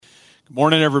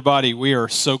Morning, everybody. We are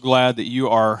so glad that you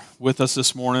are with us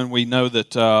this morning. We know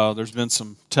that there's been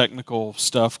some technical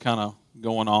stuff kind of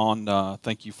going on.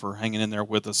 Thank you for hanging in there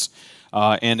with us.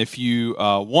 And if you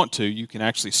want to, you can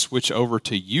actually switch over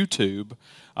to YouTube,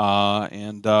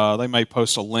 and they may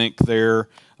post a link there.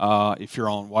 If you're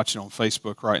watching on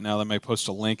Facebook right now, they may post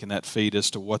a link in that feed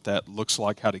as to what that looks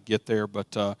like, how to get there.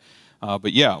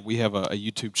 But yeah, we have a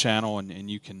YouTube channel, and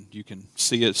you can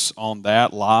see us on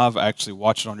that live. Actually,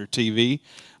 watch it on your TV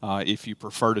if you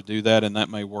prefer to do that, and that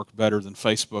may work better than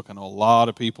Facebook. I know a lot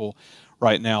of people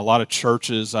right now, a lot of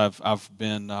churches. I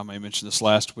may mention this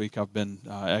last week. I've been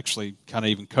actually kind of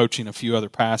even coaching a few other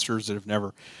pastors that have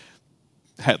never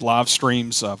had live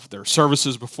streams of their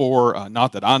services before.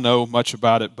 Not that I know much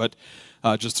about it, but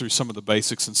just through some of the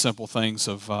basics and simple things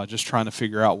of just trying to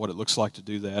figure out what it looks like to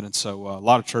do that. And so a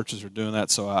lot of churches are doing that,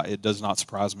 so it does not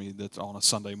surprise me that on a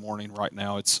Sunday morning right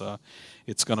now it's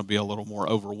going to be a little more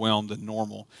overwhelmed than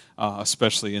normal,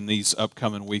 especially in these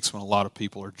upcoming weeks when a lot of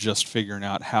people are just figuring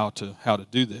out how to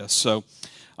do this. So,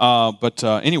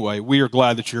 anyway, we are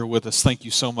glad that you're with us. Thank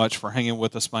you so much for hanging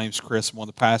with us. My name's Chris. I'm one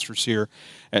of the pastors here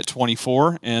at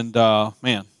 24, and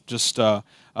just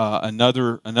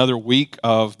another week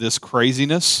of this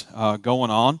craziness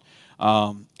going on.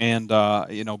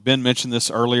 Ben mentioned this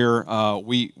earlier.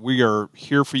 We are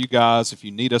here for you guys. If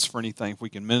you need us for anything, if we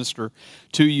can minister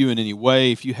to you in any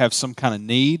way, if you have some kind of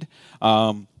need,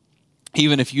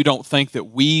 even if you don't think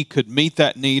that we could meet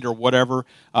that need or whatever,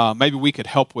 maybe we could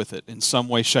help with it in some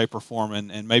way, shape, or form.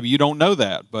 And maybe you don't know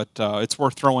that, but it's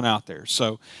worth throwing out there.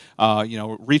 So,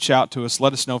 reach out to us.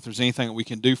 Let us know if there's anything that we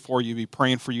can do for you, be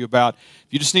praying for you about.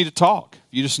 If you just need to talk,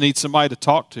 if you just need somebody to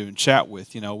talk to and chat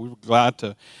with, we're glad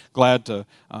to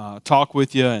talk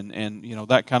with you and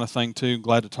that kind of thing too.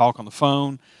 Glad to talk on the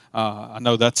phone. I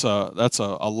know that's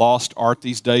a lost art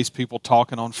these days. People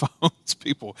talking on phones.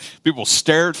 People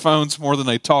stare at phones more than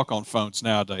they talk on phones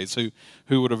nowadays.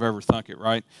 Who would have ever thunk it,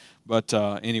 right? But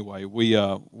anyway, we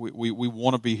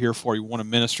want to be here for you. We want to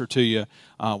minister to you.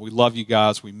 We love you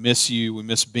guys. We miss you. We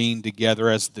miss being together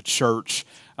as the church.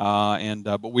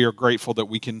 But we are grateful that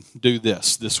we can do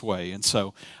this way. And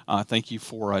so thank you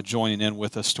for joining in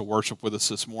with us to worship with us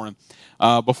this morning.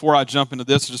 Before I jump into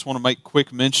this, I just want to make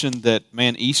quick mention that,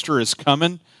 Easter is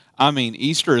coming.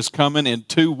 Easter is coming in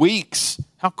 2 weeks.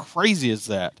 How crazy is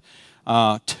that?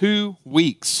 2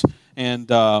 weeks.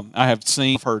 And I have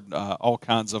heard all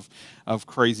kinds of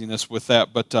craziness with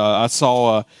that. But I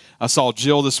saw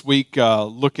Jill this week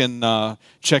checking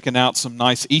out some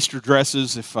nice Easter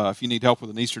dresses. If you need help with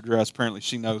an Easter dress, apparently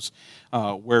she knows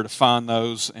where to find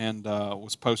those, and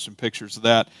was posting pictures of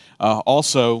that.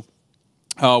 Also,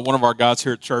 one of our guys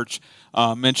here at church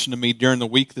mentioned to me during the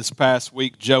week this past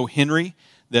week, Joe Henry,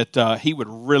 that he would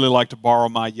really like to borrow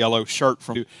my yellow shirt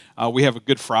from. We have a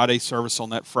Good Friday service on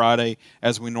that Friday,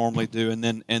 as we normally do, and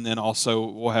then also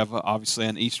we'll have obviously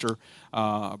an Easter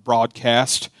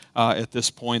broadcast. At this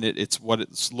point, it's what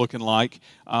it's looking like,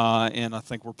 and I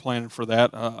think we're planning for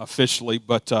that officially.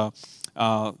 But the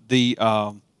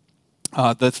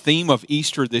theme of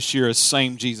Easter this year is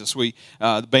 "Same Jesus."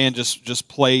 The band just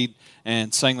played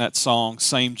and sang that song,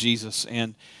 "Same Jesus,"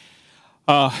 and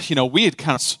we had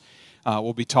kind of.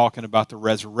 We'll be talking about the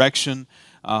resurrection,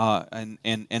 and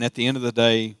at the end of the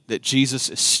day, that Jesus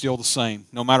is still the same.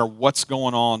 No matter what's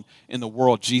going on in the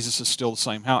world, Jesus is still the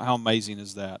same. How amazing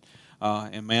is that?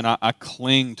 I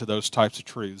cling to those types of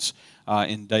truths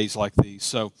in days like these.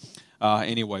 So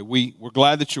anyway, we're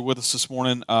glad that you're with us this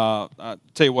morning. I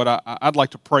tell you what, I'd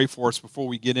like to pray for us before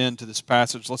we get into this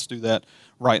passage. Let's do that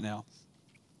right now.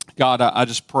 God, I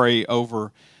just pray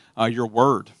over your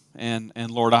word. And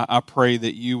Lord, I pray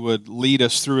that you would lead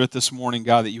us through it this morning,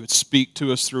 God, that you would speak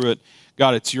to us through it.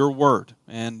 God, it's your word.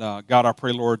 And God, I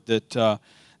pray, Lord, that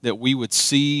we would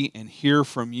see and hear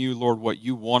from you, Lord, what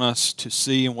you want us to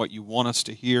see and what you want us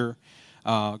to hear.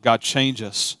 God, change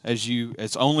us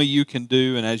as only you can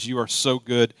do, and as you are so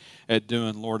good at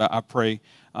doing. Lord, I pray,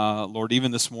 Lord,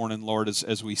 even this morning, Lord,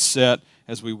 as we sit,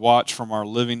 as we watch from our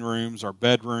living rooms, our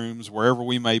bedrooms, wherever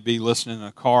we may be, listening in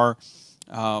a car,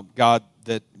 God,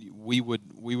 that we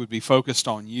would be focused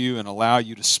on you and allow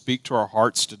you to speak to our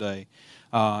hearts today,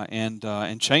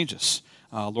 and change us,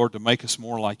 Lord, to make us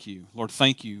more like you. Lord,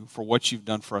 thank you for what you've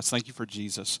done for us. Thank you for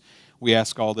Jesus. We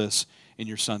ask all this in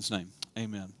your Son's name.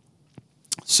 Amen.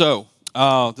 So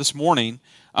this morning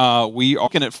we are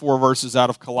looking at 4 verses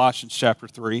out of Colossians chapter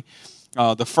 3.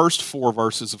 The first 4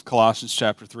 verses of Colossians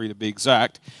chapter 3 to be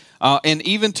exact. And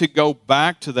even to go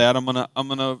back to that, I'm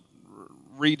gonna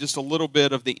read just a little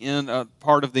bit of the end,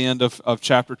 part of the end of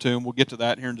chapter 2, and we'll get to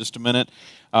that here in just a minute.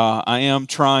 I am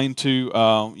trying to,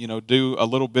 do a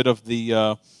little bit of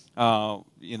the,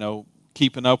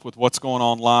 keeping up with what's going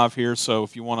on live here. So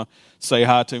if you want to say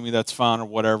hi to me, that's fine or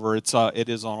whatever. It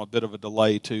is on a bit of a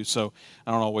delay too, so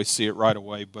I don't always see it right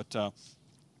away. But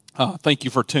thank you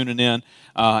for tuning in,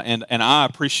 and I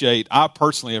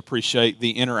personally appreciate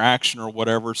the interaction or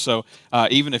whatever. So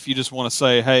even if you just want to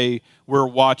say, hey, we're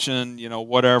watching,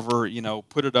 whatever,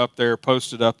 put it up there,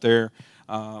 post it up there.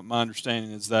 My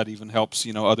understanding is that even helps,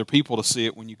 other people to see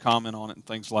it when you comment on it and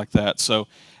things like that. So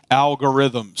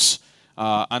algorithms,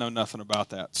 I know nothing about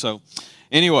that. So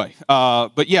anyway,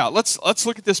 but yeah, let's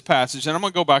look at this passage, and I'm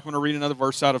going to go back. I'm going to read another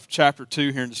verse out of chapter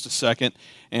 2 here in just a second,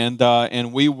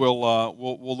 and we will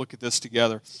we'll look at this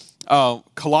together.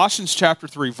 Colossians chapter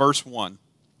 3, verse 1.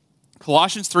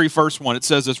 Colossians 3, verse 1, it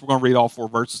says this. We're going to read all 4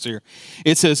 verses here.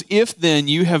 It says, "If then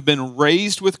you have been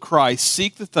raised with Christ,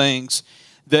 seek the things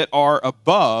that are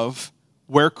above,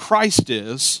 where Christ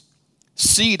is,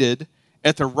 seated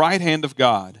at the right hand of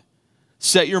God.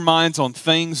 Set your minds on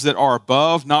things that are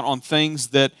above, not on things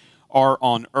that are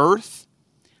on earth.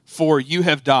 For you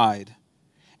have died,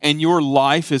 and your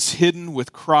life is hidden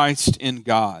with Christ in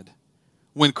God.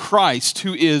 When Christ,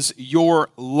 who is your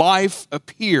life,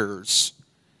 appears,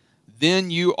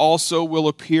 then you also will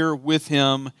appear with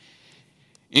him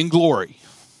in glory."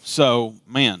 So,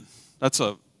 man, that's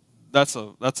a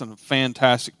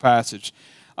fantastic passage.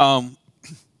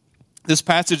 This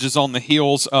passage is on the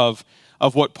heels of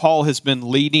what Paul has been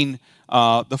leading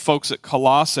the folks at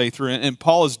Colossae through. And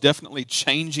Paul is definitely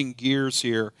changing gears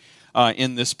here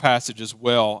in this passage as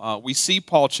well. We see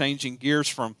Paul changing gears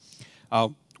from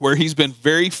where he's been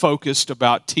very focused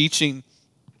about teaching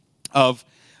of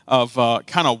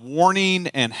kind of warning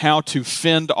and how to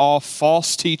fend off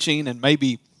false teaching, and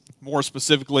maybe more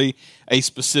specifically a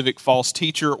specific false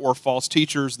teacher or false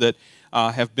teachers that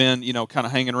have been, kind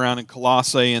of hanging around in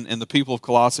Colossae, and the people of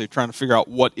Colossae trying to figure out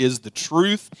what is the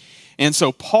truth. And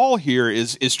so Paul here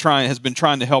has been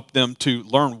trying to help them to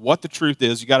learn what the truth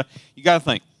is. You got to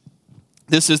think,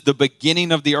 this is the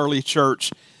beginning of the early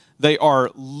church. They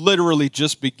are literally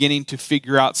just beginning to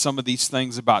figure out some of these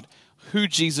things about who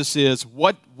Jesus is,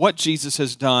 what Jesus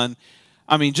has done.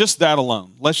 I mean, just that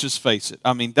alone, let's just face it.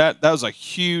 I mean, that was a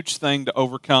huge thing to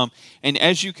overcome. And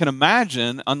as you can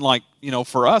imagine, unlike,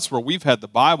 for us where we've had the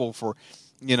Bible for,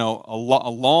 a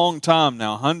long time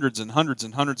now, hundreds and hundreds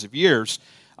and hundreds of years,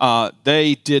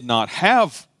 they did not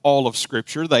have all of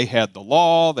Scripture. They had the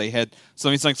law, they had some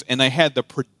of these things, and they had the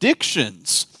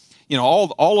predictions,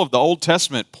 all of the Old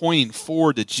Testament pointing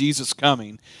forward to Jesus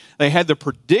coming. They had the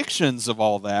predictions of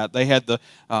all that. They had the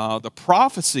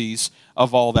prophecies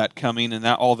of all that coming and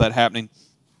all that happening.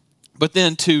 But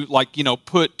then to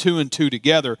put 2 and 2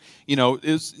 together,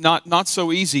 is not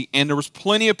so easy. And there was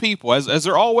plenty of people, as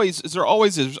there always is.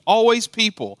 There's always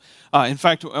people. In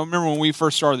fact, I remember when we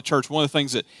first started the church, one of the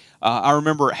things that I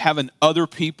remember having other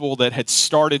people that had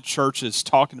started churches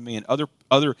talking to me, and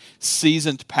other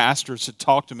seasoned pastors had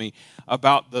talked to me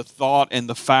about the thought and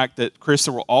the fact that, Chris,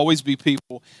 there will always be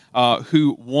people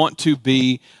who want to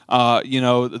be,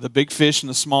 the big fish in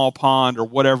the small pond, or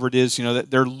whatever it is, that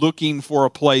they're looking for a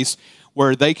place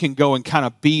where they can go and kind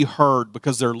of be heard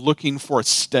because they're looking for a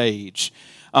stage.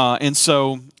 And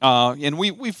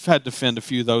we've had to fend a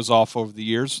few of those off over the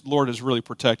years. The Lord has really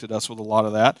protected us with a lot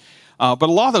of that. But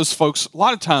a lot of those folks, a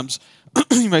lot of times,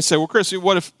 you may say, well, Chris,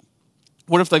 what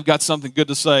if they've got something good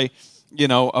to say,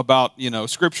 about,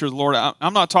 Scripture of the Lord?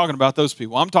 I'm not talking about those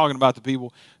people. I'm talking about the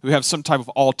people who have some type of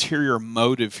ulterior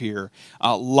motive here,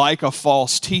 like a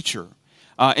false teacher.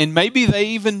 And maybe they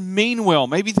even mean well.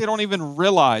 Maybe they don't even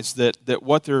realize that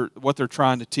what they're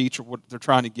trying to teach or what they're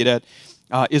trying to get at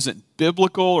isn't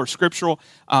biblical or scriptural.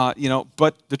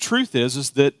 But the truth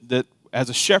is that as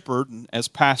a shepherd and as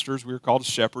pastors, we are called as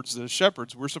shepherds. As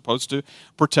shepherds, we're supposed to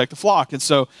protect the flock. And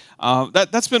so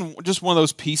that's been just one of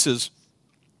those pieces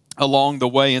along the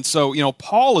way. And so,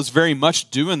 Paul is very much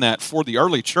doing that for the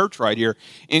early church right here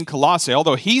in Colossae.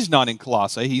 Although he's not in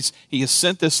Colossae, he has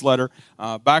sent this letter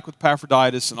back with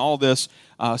Epaphroditus and all this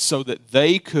so that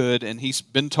they could, and he's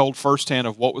been told firsthand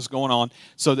of what was going on,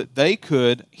 so that they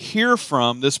could hear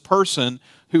from this person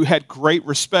who had great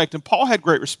respect. And Paul had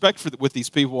great respect with these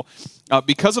people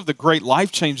because of the great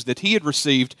life change that he had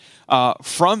received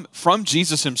from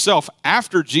Jesus himself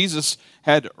after Jesus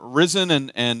had risen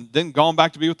and then gone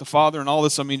back to be with the Father and all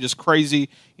this. I mean, just crazy,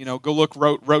 go look,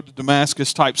 wrote to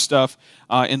Damascus type stuff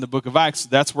in the book of Acts.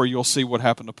 That's where you'll see what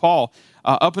happened to Paul.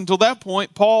 Up until that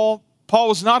point, Paul Paul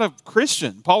was not a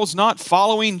Christian. Paul was not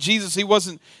following Jesus. He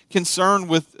wasn't concerned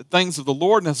with things of the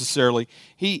Lord necessarily.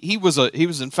 He was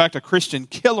in fact a Christian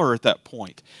killer at that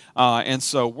point. And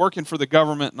so working for the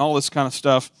government and all this kind of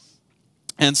stuff.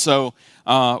 And so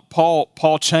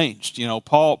Paul changed.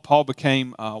 Paul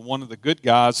became one of the good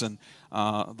guys, and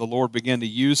the Lord began to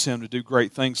use him to do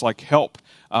great things like help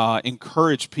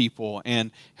encourage people and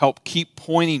help keep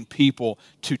pointing people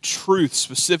to truth,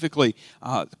 specifically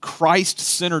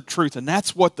Christ-centered truth. And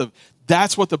that's what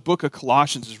the book of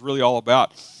Colossians is really all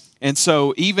about. And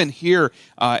so even here,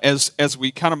 as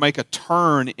we kind of make a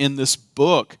turn in this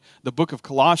book, the book of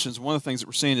Colossians, one of the things that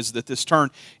we're seeing is that this turn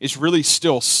is really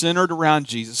still centered around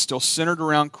Jesus, still centered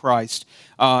around Christ,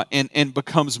 and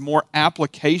becomes more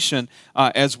application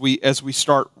as we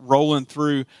start rolling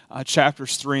through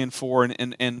chapters 3 and 4.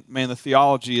 And man, the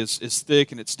theology is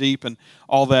thick and it's deep and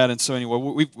all that. And so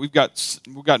anyway, we've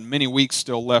got many weeks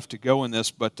still left to go in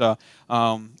this, but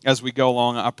as we go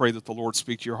along, I pray that the Lord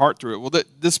speak to your heart through it. Well,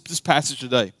 this passage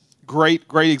today, great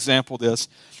example of this.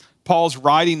 Paul's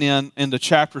writing into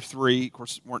chapter 3. Of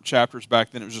course, it weren't chapters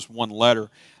back then. It was just one letter.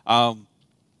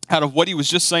 Out of what he was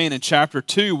just saying in chapter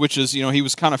 2, which is, he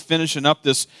was kind of finishing up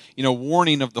this,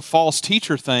 warning of the false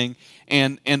teacher thing.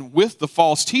 And with the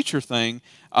false teacher thing,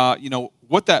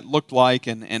 what that looked like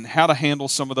and how to handle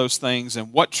some of those things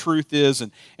and what truth is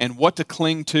and what to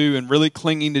cling to and really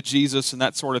clinging to Jesus and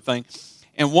that sort of thing.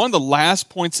 And one of the last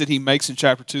points that he makes in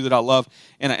chapter 2 that I love,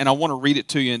 and I want to read it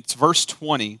to you, and it's verse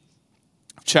 20.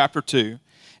 Chapter 2,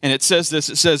 and it says this,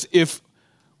 it says, if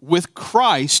with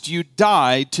Christ you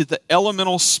died to the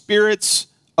elemental spirits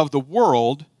of the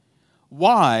world,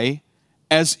 why,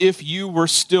 as if you were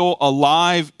still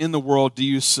alive in the world, do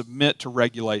you submit to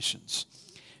regulations?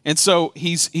 And so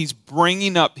he's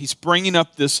bringing up this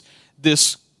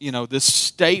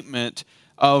statement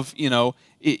of,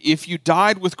 if you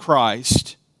died with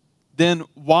Christ, then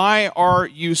why are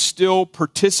you still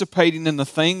participating in the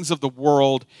things of the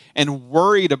world and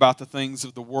worried about the things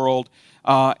of the world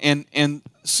and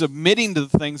submitting to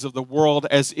the things of the world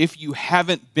as if you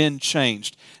haven't been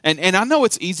changed? And I know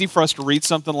it's easy for us to read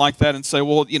something like that and say,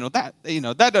 well, that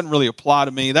doesn't really apply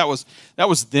to me. That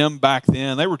was them back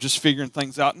then. They were just figuring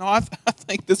things out. No, I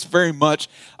think this very much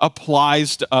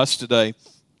applies to us today,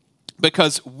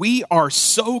 because we are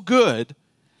so good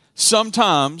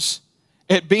sometimes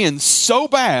at being so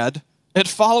bad at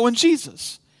following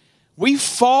Jesus. We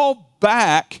fall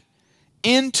back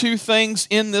into things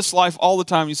in this life all the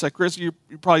time. You say, Chris, you're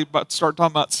probably about to start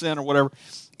talking about sin or whatever.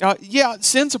 Yeah,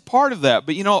 sin's a part of that.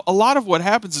 But, a lot of what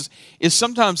happens is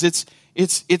sometimes it's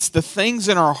the things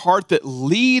in our heart that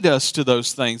lead us to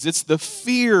those things. It's the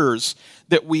fears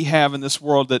that we have in this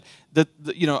world that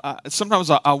sometimes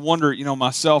I wonder,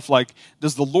 myself, like,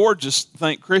 does the Lord just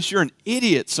think, Chris, you're an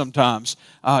idiot sometimes,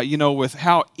 with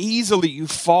how easily you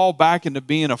fall back into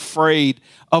being afraid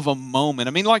of a moment.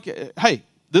 I mean, like, hey,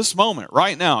 this moment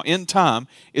right now in time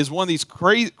is one of these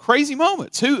crazy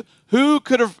moments. Who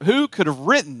could have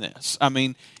written this? I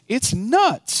mean, it's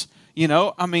nuts.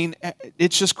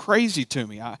 It's just crazy to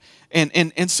me.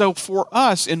 And so for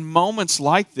us in moments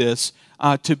like this,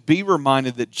 to be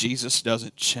reminded that Jesus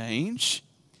doesn't change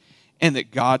and that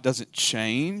God doesn't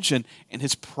change and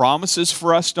his promises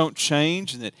for us don't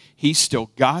change and that he's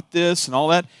still got this and all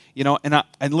that,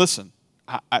 and listen,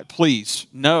 I please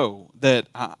know that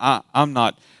I'm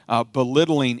not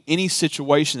belittling any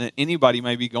situation that anybody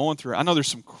may be going through. I know there's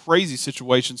some crazy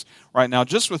situations right now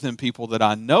just within people that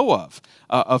I know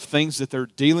of things that they're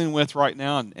dealing with right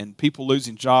now and people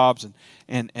losing jobs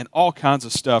and all kinds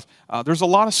of stuff. There's a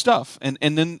lot of stuff, and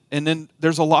then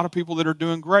there's a lot of people that are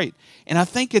doing great. And I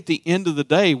think at the end of the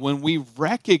day, when we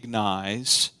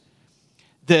recognize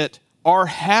that our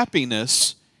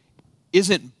happiness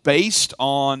isn't based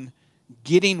on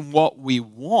getting what we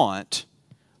want,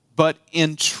 but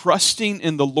in trusting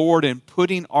in the Lord and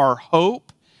putting our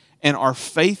hope and our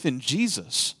faith in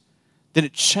Jesus, then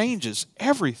it changes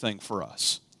everything for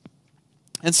us.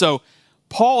 And so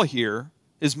Paul here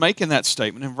is making that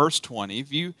statement in verse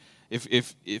 20.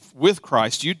 If with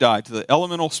Christ you died to the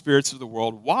elemental spirits of the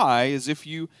world, why, as if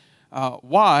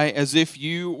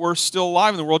you were still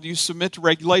alive in the world, do you submit to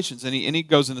regulations? And he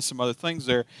goes into some other things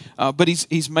there, but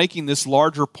he's making this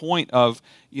larger point of,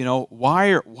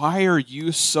 why are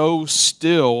you so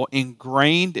still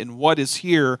ingrained in what is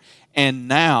here and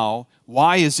now?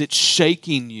 Why is it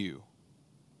shaking you?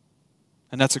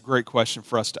 And that's a great question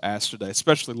for us to ask today,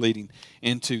 especially leading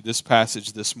into this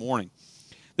passage this morning.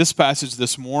 This passage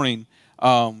this morning,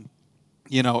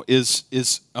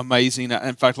 is amazing.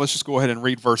 In fact, let's just go ahead and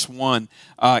read verse 1.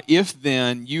 If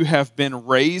then you have been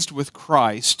raised with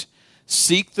Christ,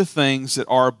 seek the things that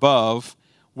are above,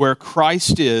 where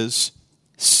Christ is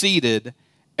seated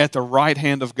at the right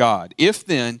hand of God. If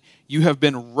then you have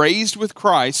been raised with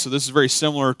Christ, so this is very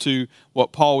similar to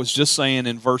what Paul was just saying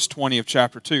in verse 20 of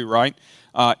chapter 2, right?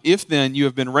 If then you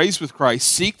have been raised with Christ,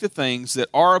 seek the things that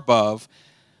are above,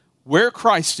 where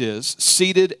Christ is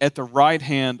seated at the right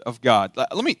hand of God.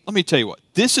 Let me tell you what,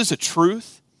 this is a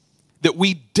truth that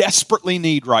we desperately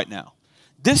need right now.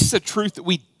 This is a truth that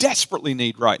we desperately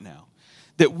need right now,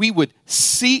 that we would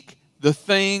seek the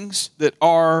things that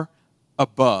are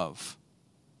above.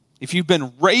 If you've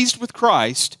been raised with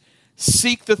Christ,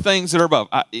 seek the things that are above.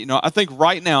 I think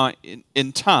right now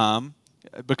in time,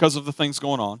 because of the things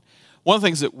going on, one of the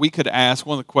things that we could ask,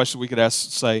 one of the questions we could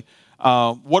ask, say,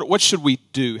 what should we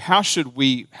do? How should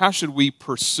we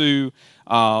pursue?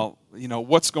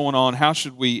 What's going on? How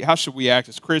should we act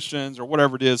as Christians, or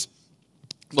whatever it is?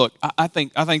 Look, I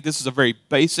think this is a very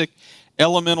basic,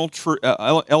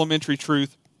 elementary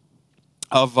truth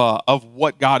of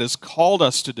what God has called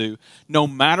us to do, no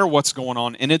matter what's going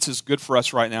on, and it's as good for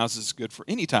us right now as it's good for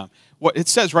any time. What it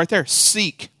says right there,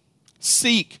 seek.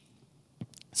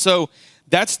 So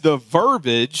that's the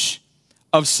verbiage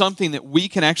of something that we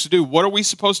can actually do. What are we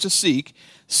supposed to seek?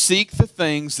 Seek the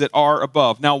things that are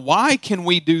above. Now, why can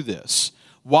we do this?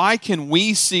 Why can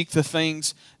we seek the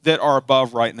things that are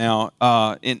above right now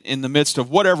in the midst of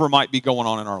whatever might be going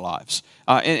on in our lives?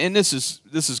 And this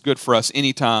is good for us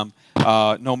anytime,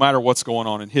 no matter what's going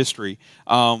on in history.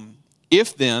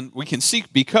 If then we can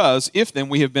seek, because if then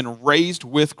we have been raised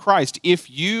with Christ. If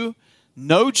you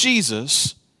know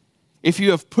Jesus, if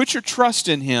you have put your trust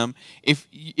in Him,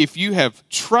 if you have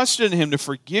trusted in Him to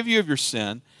forgive you of your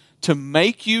sin, to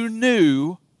make you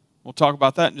new, we'll talk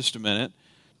about that in just a minute,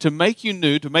 to make you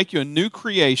new, to make you a new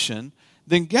creation,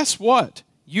 then guess what?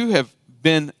 You have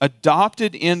been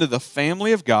adopted into the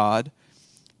family of God,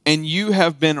 and you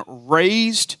have been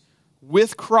raised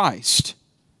with Christ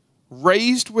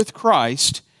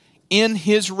in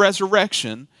His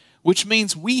resurrection, which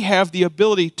means we have the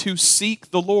ability to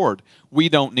seek the Lord. We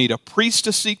don't need a priest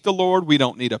to seek the Lord. We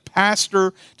don't need a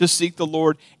pastor to seek the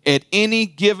Lord. At any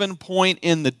given point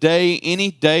in the day,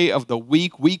 any day of the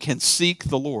week, we can seek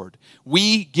the Lord.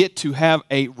 We get to have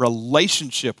a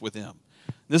relationship with Him.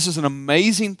 This is an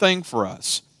amazing thing for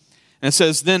us. And it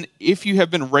says, then if you have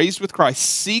been raised with Christ,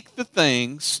 seek the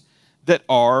things that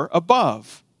are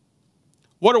above.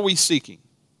 What are we seeking?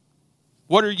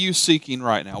 What are you seeking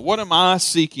right now? What am I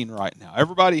seeking right now?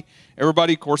 Everybody,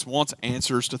 of course, wants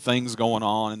answers to things going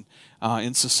on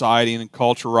in society and in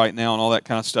culture right now and all that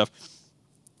kind of stuff.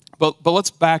 But let's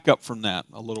back up from that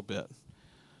a little bit.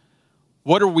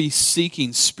 What are we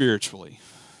seeking spiritually?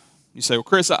 You say, well,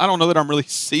 Chris, I don't know that I'm really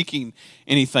seeking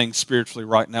anything spiritually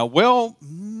right now. Well,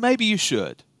 maybe you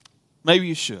should. Maybe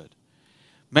you should.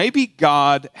 Maybe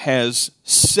God has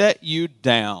set you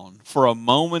down for a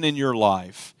moment in your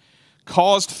life,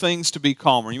 caused things to be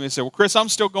calmer. You may say, well, Chris, I'm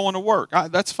still going to work.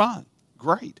 That's fine.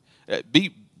 Great.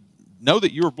 Know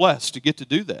that you're blessed to get to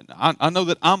do that. I know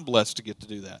that I'm blessed to get to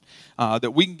do that,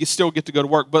 that we can still get to go to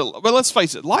work. But let's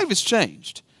face it, life has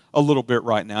changed a little bit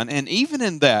right now. And even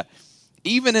in that,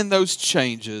 even in those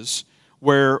changes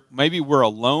where maybe we're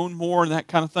alone more and that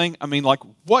kind of thing, I mean, like,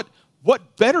 what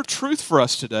better truth for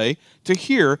us today to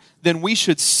hear than we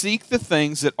should seek the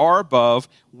things that are above,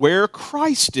 where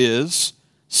Christ is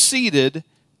seated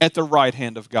at the right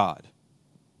hand of God.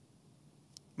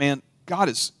 Man, God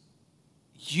is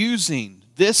using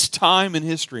this time in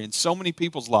history in so many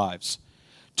people's lives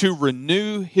to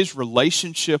renew His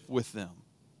relationship with them.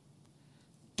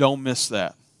 Don't miss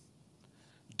that.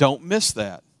 Don't miss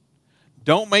that.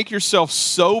 Don't make yourself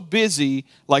so busy,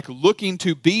 like looking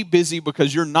to be busy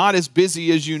because you're not as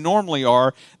busy as you normally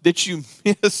are, that you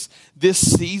miss this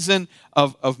season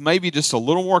of maybe just a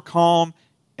little more calm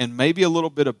and maybe a little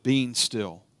bit of being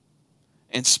still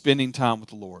and spending time with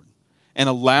the Lord and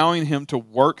allowing Him to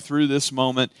work through this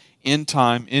moment in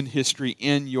time, in history,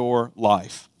 in your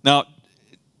life. Now,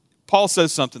 Paul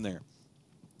says something there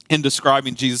in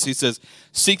describing Jesus. He says,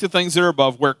 seek the things that are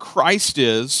above, where Christ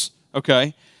is,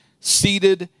 okay,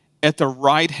 seated at the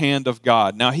right hand of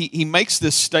God. Now, he makes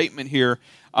this statement here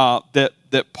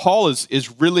that Paul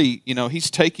is really,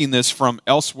 he's taking this from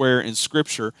elsewhere in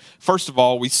Scripture. First of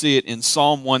all, we see it in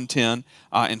Psalm 110.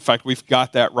 In fact, we've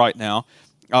got that right now.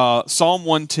 Psalm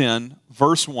 110,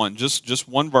 verse 1, just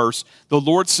one verse. The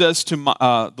Lord says to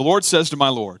my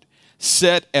Lord,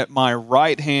 sit at my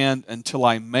right hand until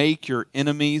I make your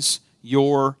enemies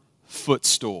your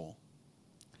footstool.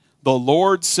 The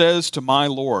Lord says to my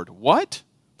Lord. What?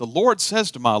 The Lord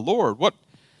says to my Lord. What?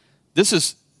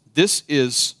 This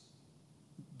is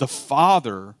the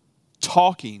Father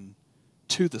talking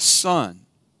to the Son.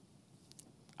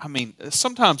 I mean,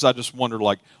 sometimes I just wonder,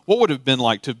 like, what would it have been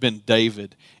like to have been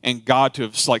David and God to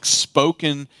have, like,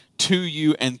 spoken to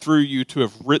you and through you to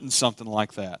have written something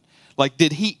like that? Like,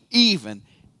 did he even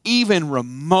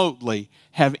remotely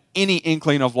have any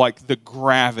inkling of, like, the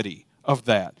gravity of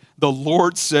that? The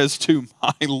Lord says to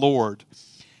my Lord,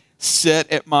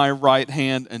 sit at my right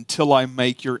hand until I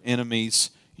make your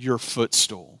enemies your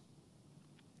footstool.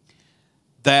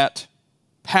 That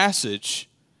passage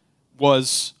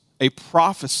was a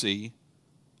prophecy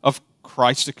of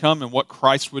Christ to come and what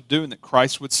Christ would do, and that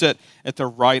Christ would sit at the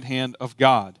right hand of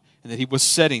God, and that he was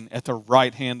sitting at the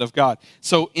right hand of God.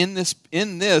 So in this,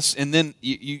 and then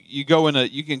you go in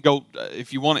you can go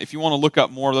if you want to look up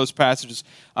more of those passages,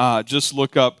 just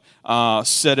look up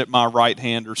 "sit at my right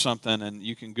hand" or something, and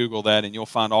you can Google that, and you'll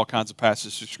find all kinds of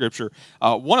passages of Scripture.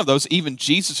 One of those, even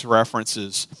Jesus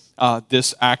references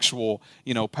this actual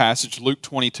passage, Luke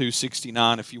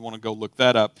 22:69. If you want to go look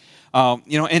that up,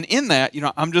 and in that,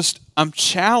 I'm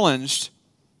challenged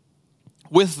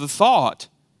with the thought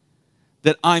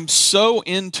that I'm so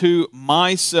into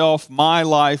myself, my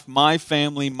life, my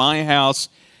family, my house,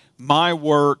 my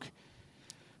work,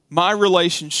 my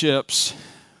relationships,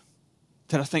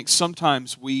 that I think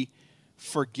sometimes we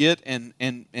forget and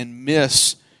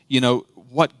miss,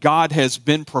 what God has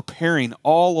been preparing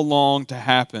all along to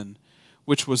happen,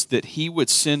 which was that he would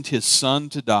send his Son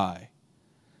to die,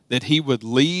 that he would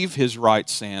leave his right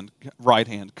hand,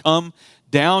 come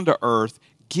down to earth,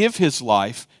 give his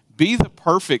life, be the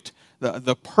perfect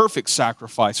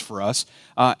sacrifice for us,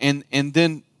 and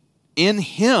then in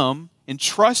him, and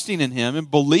trusting in him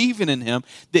and believing in him,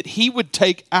 that he would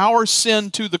take our sin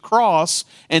to the cross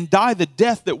and die the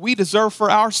death that we deserve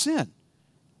for our sin.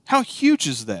 How huge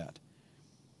is that?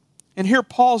 And here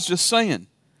Paul's just saying,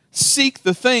 seek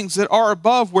the things that are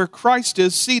above, where Christ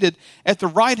is seated at the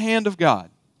right hand of God.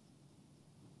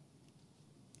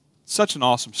 Such an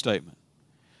awesome statement.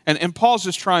 And Paul's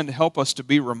just trying to help us to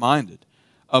be reminded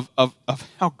of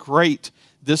how great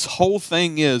this whole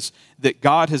thing is that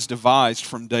God has devised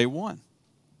from day one.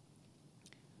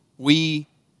 We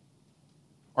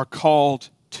are called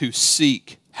to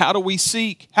seek. How do we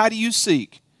seek? How do you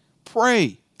seek?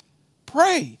 Pray.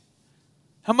 Pray.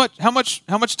 How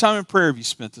much time in prayer have you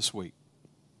spent this week?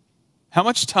 How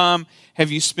much time have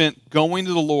you spent going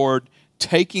to the Lord,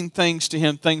 taking things to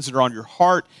him, things that are on your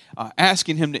heart,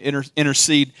 asking him to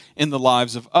intercede in the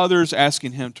lives of others,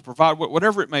 asking him to provide,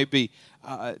 whatever it may be,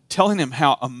 telling him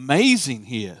how amazing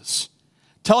he is,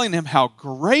 telling him how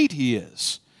great he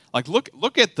is. Like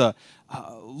look at the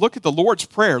Lord's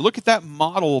Prayer. Look at that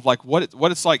model of like what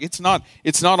it's like. It's not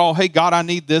all, hey God, I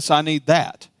need this, I need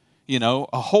that.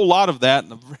 A whole lot of that in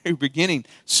the very beginning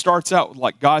starts out with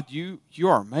like, God, you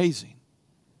are amazing.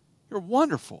 You're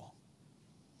wonderful.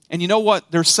 And you know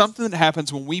what? There's something that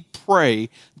happens when we pray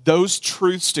those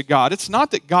truths to God. It's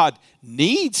not that God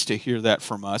needs to hear that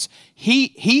from us.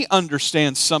 He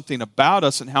understands something about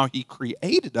us and how he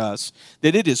created us,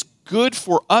 that it is good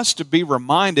for us to be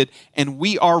reminded, and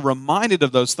we are reminded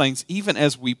of those things even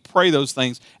as we pray those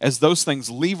things. As those things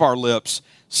leave our lips,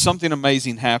 something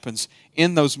amazing happens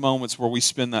in those moments where we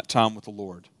spend that time with the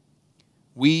Lord.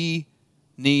 We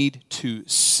need to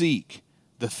seek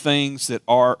the things that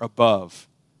are above.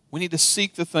 We need to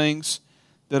seek the things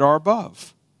that are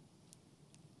above.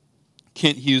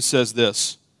 Kent Hughes says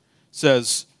this,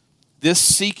 this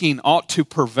seeking ought to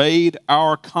pervade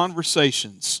our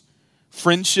conversations,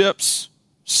 friendships,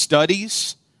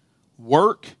 studies,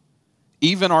 work,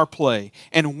 even our play.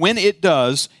 And when it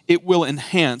does, it will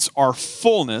enhance our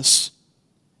fullness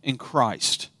in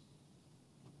Christ.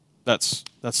 That's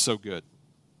so good.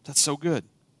 That's so good.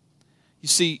 You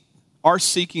see, our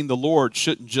seeking the Lord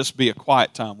shouldn't just be a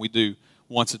quiet time we do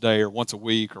once a day or once a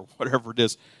week or whatever it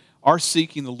is. Our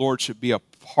seeking the Lord should be a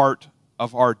part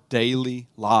of our daily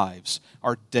lives,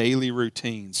 our daily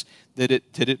routines, that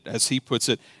it, as he puts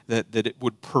it, that it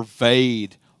would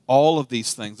pervade all of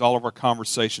these things, all of our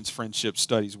conversations, friendships,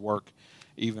 studies, work,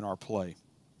 even our play.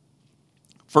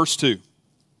 Verse 2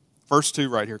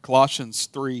 right here, Colossians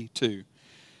 3:2.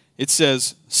 It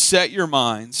says, set your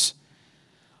minds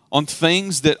on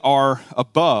things that are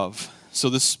above. So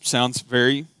this sounds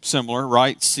very similar,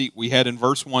 right? We had in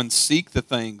verse 1, seek the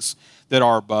things that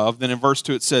are above. Then in verse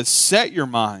 2 it says, set your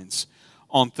minds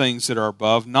on things that are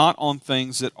above, not on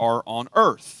things that are on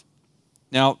earth.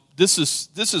 Now, this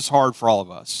is hard for all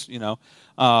of us.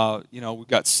 We've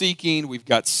got seeking, we've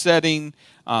got setting.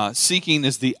 Seeking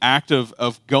is the act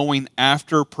of going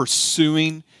after,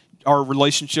 pursuing our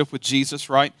relationship with Jesus,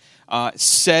 right?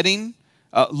 Setting,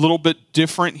 a little bit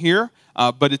different here,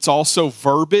 but it's also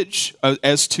verbiage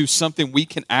as to something we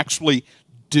can actually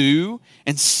do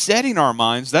and setting our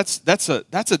minds, that's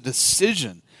a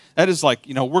decision. That is like,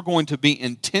 we're going to be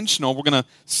intentional. We're going to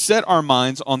set our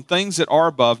minds on things that are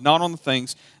above, not on the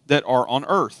things that are on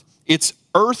earth. It's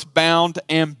earthbound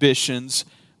ambitions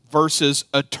versus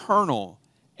eternal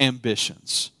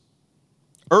ambitions.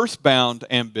 Earthbound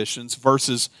ambitions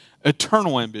versus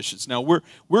eternal ambitions. Now,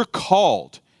 we're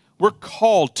called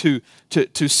to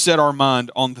set our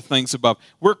mind on the things above.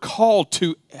 We're called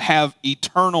to have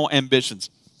eternal ambitions.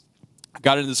 I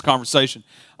got into this conversation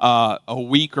a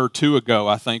week or two ago,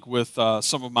 I think, with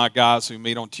some of my guys who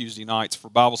meet on Tuesday nights for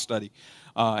Bible study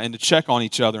and to check on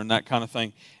each other and that kind of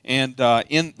thing. And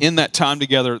in that time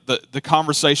together, the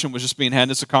conversation was just being had.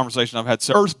 And it's a conversation I've had.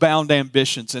 Earthbound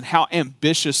ambitions and how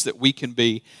ambitious that we can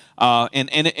be. And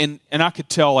I could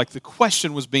tell, like, the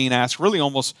question was being asked really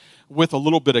almost with a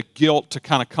little bit of guilt to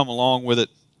kind of come along with it.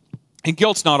 And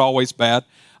guilt's not always bad,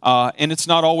 and it's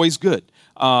not always good.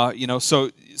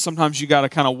 So sometimes you got to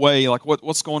kind of weigh, like,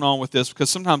 what's going on with this, because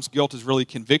sometimes guilt is really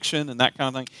conviction and that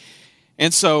kind of thing.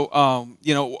 And so,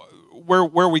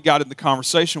 where we got in the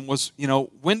conversation was,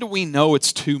 when do we know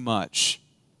it's too much?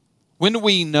 When do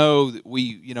we know that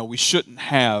we shouldn't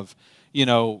have,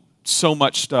 so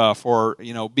much stuff, or,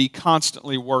 be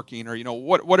constantly working, or,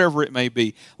 whatever it may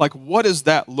be? Like, what does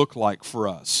that look like for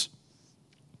us?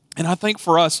 And I think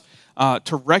for us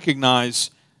to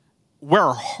recognize where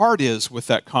our heart is with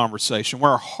that conversation,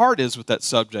 where our heart is with that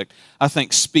subject, I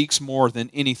think speaks more than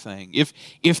anything.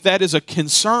 If that is a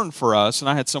concern for us, and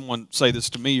I had someone say this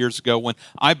to me years ago when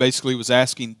I basically was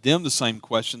asking them the same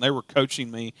question. They were coaching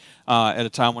me at a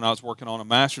time when I was working on a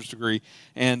master's degree,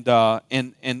 and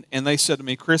they said to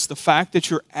me, Chris, the fact that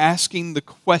you're asking the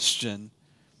question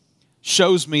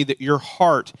shows me that your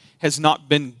heart has not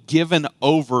been given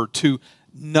over to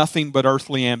nothing but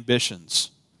earthly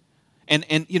ambitions. And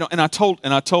I told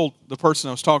the person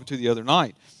I was talking to the other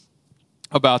night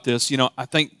about this.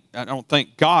 I don't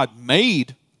think God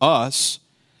made us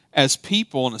as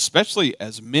people, and especially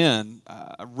as men.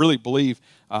 I really believe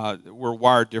we're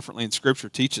wired differently, and Scripture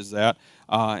teaches that.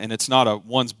 And it's not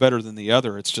one's better than the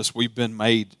other. It's just we've been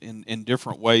made in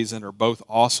different ways and are both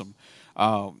awesome.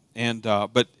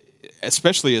 But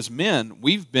especially as men,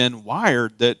 we've been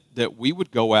wired that we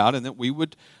would go out and that we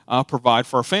would provide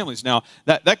for our families. Now,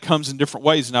 that comes in different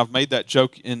ways, and I've made that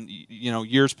joke in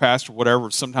years past or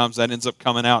whatever. Sometimes that ends up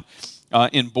coming out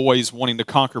in boys wanting to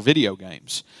conquer video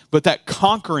games. But that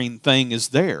conquering thing is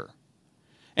there.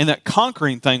 And that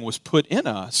conquering thing was put in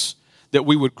us that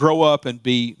we would grow up and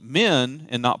be men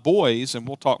and not boys, and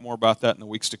we'll talk more about that in the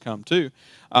weeks to come too.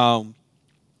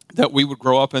 That we would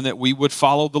grow up and that we would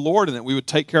follow the Lord and that we would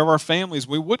take care of our families.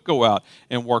 We would go out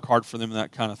and work hard for them and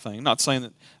that kind of thing. I'm not saying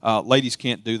that ladies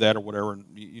can't do that or whatever. And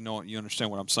you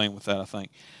understand what I'm saying with that, I think.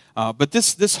 But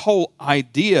this whole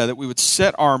idea that we would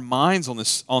set our minds on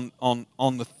this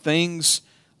on the things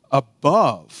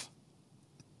above,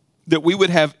 that we would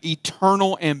have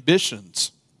eternal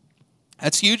ambitions.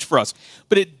 That's huge for us.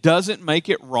 But it doesn't make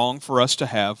it wrong for us to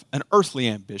have an earthly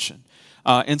ambition.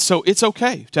 And so it's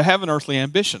okay to have an earthly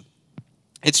ambition.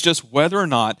 It's just whether or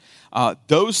not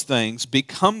those things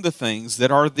become the things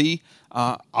that are the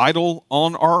idol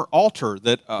on our altar.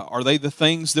 That are they the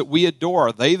things that we adore?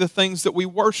 Are they the things that we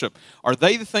worship? Are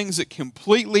they the things that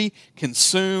completely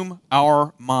consume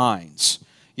our minds?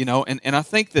 And I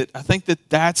think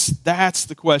that's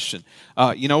the question.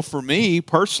 For me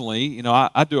personally,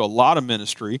 I do a lot of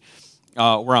ministry.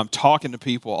 Where I'm talking to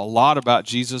people a lot about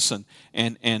Jesus and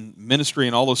ministry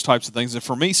and all those types of things. And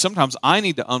for me, sometimes I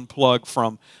need to unplug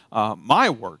from my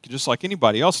work, just like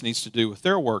anybody else needs to do with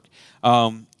their work.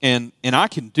 And I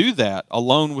can do that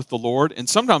alone with the Lord. And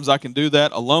sometimes I can do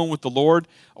that alone with the Lord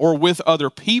or with other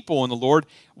people in the Lord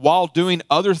while doing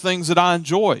other things that I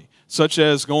enjoy, such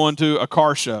as going to a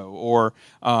car show or,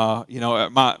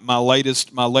 my latest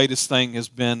thing has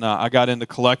been I got into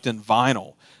collecting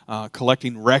vinyl.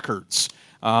 Collecting records,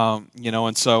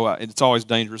 and so it's always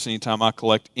dangerous anytime I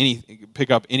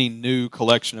pick up any new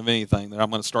collection of anything that I'm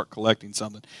going to start collecting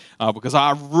something, because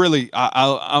I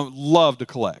love to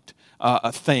collect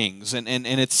things, and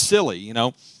it's silly,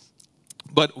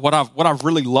 But what I've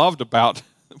really loved about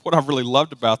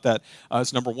that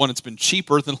is, number one, it's been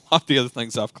cheaper than a lot of the other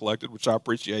things I've collected, which I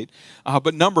appreciate.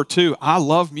 But number two, I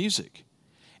love music.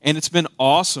 And it's been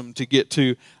awesome to get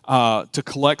to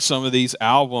collect some of these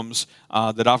albums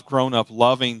that I've grown up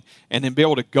loving, and then be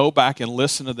able to go back and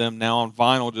listen to them now on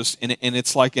vinyl. And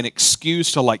it's like an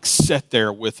excuse to sit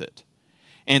there with it,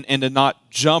 and to not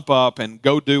jump up and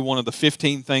go do one of the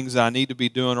 15 things that I need to be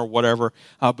doing or whatever,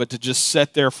 but to just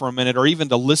sit there for a minute, or even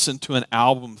to listen to an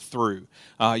album through.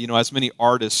 As many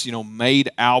artists, made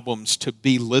albums to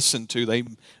be listened to.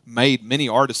 Many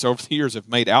artists over the years have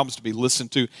made albums to be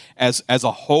listened to as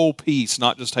a whole piece,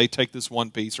 not just, hey, take this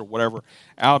one piece or whatever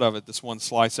out of it, this one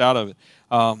slice out of it.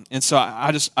 And so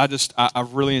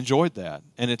I've really enjoyed that,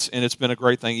 and it's been a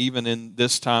great thing, even in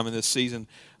this time in this season,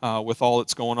 with all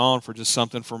that's going on, for just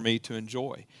something for me to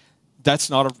enjoy. That's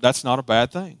not a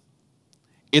bad thing.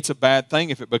 It's a bad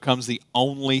thing if it becomes the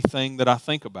only thing that I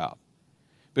think about.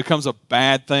 It becomes a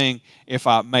bad thing if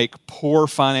I make poor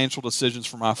financial decisions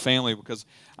for my family because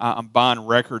I'm buying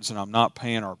records and I'm not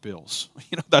paying our bills.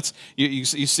 That's you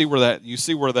see where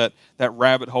that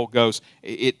rabbit hole goes.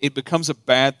 It becomes a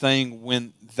bad thing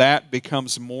when that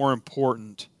becomes more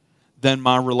important than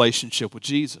my relationship with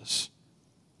Jesus.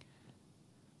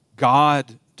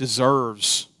 God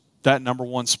deserves that number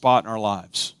one spot in our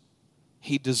lives.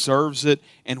 He deserves it,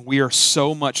 and we are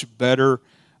so much better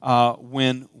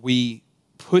when we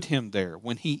put Him there,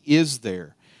 when He is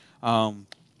there.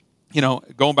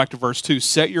 Going back to verse 2,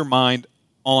 set your mind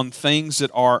on things that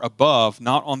are above,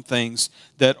 not on things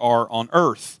that are on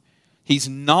earth. He's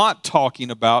not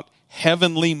talking about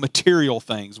heavenly material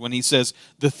things when he says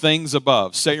the things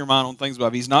above. Set your mind on things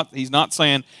above. He's not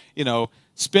saying,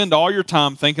 spend all your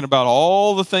time thinking about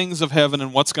all the things of heaven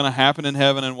and what's going to happen in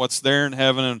heaven and what's there in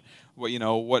heaven and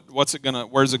where's it going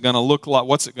to look like,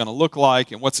 what's it going to look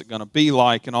like and what's it going to be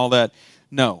like and all that.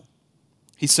 No.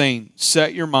 He's saying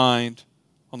set your mind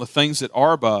on the things that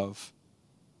are above.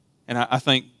 And I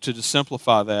think to just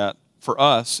simplify that for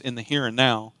us in the here and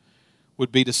now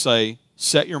would be to say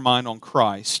set your mind on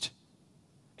Christ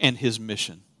and His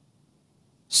mission.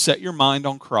 Set your mind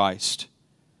on Christ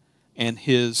and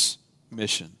His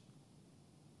mission.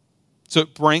 So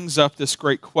it brings up this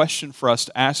great question for us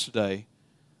to ask today.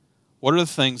 What are the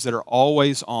things that are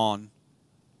always on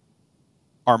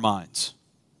our minds?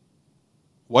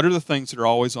 What are the things that are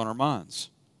always on our minds?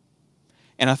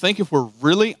 And I think if we're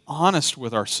really honest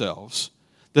with ourselves,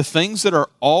 the things that are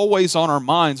always on our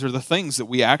minds are the things that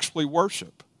we actually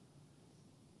worship.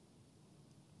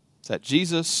 Is that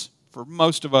Jesus? For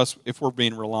most of us, if we're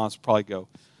being real honest, probably go,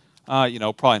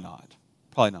 probably not.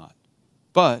 Probably not.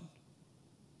 But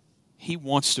He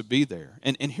wants to be there.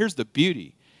 And here's the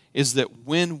beauty, is that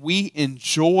when we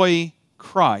enjoy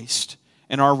Christ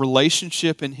and our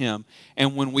relationship in Him,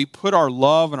 and when we put our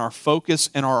love and our focus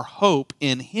and our hope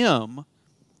in Him,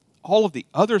 all of the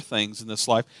other things in this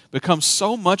life become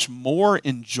so much more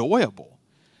enjoyable.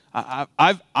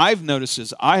 I've noticed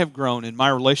as I have grown in my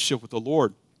relationship with the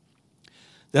Lord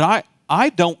that I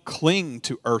don't cling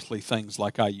to earthly things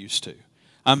like I used to.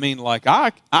 I mean, like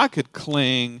I could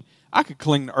cling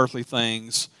to earthly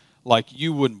things like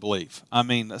you wouldn't believe. I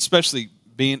mean, especially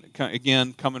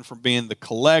coming from being the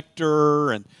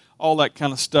collector and all that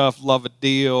kind of stuff, love a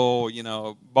deal,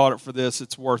 bought it for this,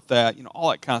 it's worth that, all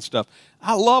that kind of stuff.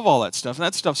 I love all that stuff, and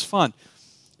that stuff's fun.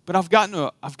 But I've gotten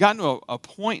to a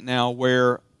point now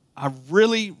where I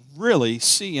really, really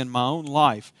see in my own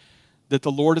life that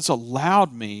the Lord has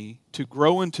allowed me to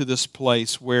grow into this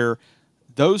place where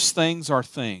those things are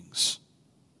things.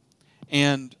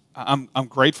 And I'm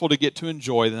grateful to get to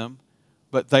enjoy them,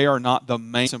 but they are not the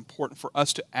main. It's important for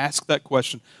us to ask that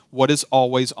question, what is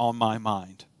always on my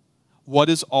mind? What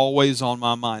is always on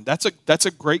my mind? That's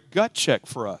a great gut check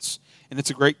for us. And it's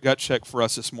a great gut check for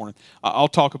us this morning. I'll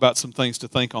talk about some things to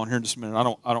think on here in just a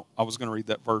minute. I was going to read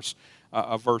that verse,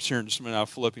 a verse here in just a minute out of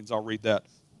Philippians. I'll read that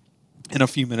in a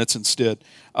few minutes instead.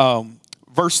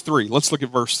 Verse 3. Let's look at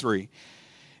verse 3.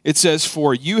 It says,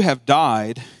 "For you have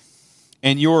died,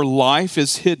 and your life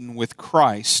is hidden with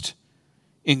Christ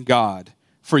in God."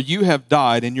 For you have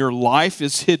died, and your life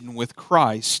is hidden with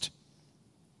Christ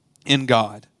in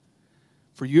God.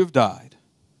 For you have died.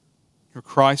 Your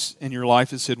Christ and your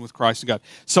life is hidden with Christ in God.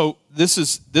 So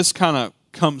this kind of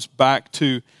comes back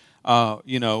to,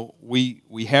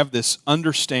 we have this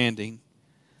understanding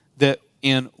that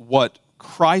in what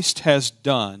Christ has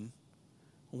done,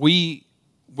 we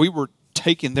were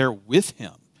taken there with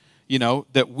Him.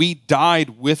 That we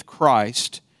died with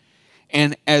Christ,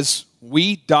 and as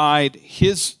we died,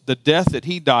 the death that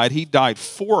He died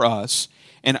for us,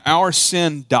 and our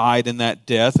sin died in that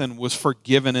death and was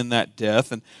forgiven in that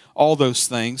death and all those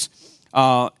things.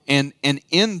 And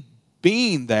in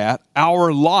being that,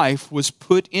 our life was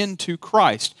put into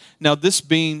Christ. Now, this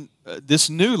being this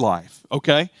new life,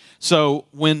 okay? So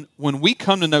when we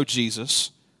come to know Jesus,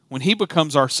 when He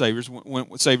becomes our Savior, when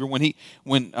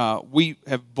we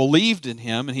have believed in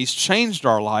Him and He's changed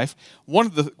our life, one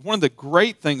of the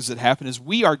great things that happen is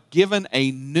we are given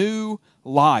a new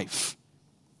life.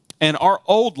 And our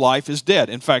old life is dead.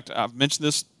 In fact, I've mentioned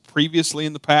this previously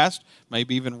in the past,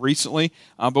 maybe even recently,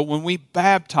 but when we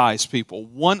baptize people,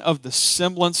 one of the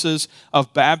semblances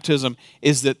of baptism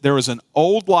is that there is an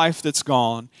old life that's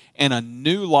gone and a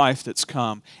new life that's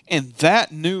come. And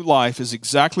that new life is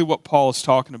exactly what Paul is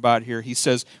talking about here. He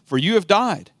says, "For you have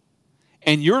died,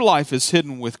 and your life is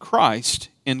hidden with Christ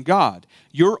in God."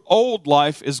 Your old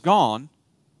life is gone.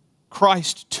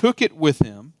 Christ took it with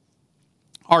Him.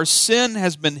 Our sin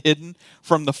has been hidden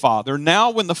from the Father. Now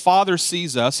when the Father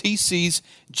sees us, He sees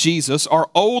Jesus. Our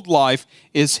old life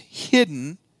is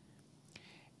hidden,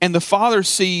 and the Father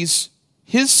sees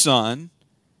His Son.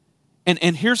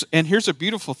 And here's a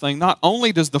beautiful thing. Not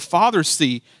only does the Father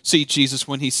see Jesus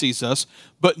when He sees us,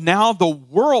 but now the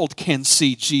world can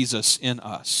see Jesus in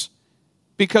us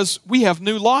because we have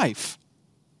new life.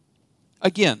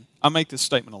 Again, I make this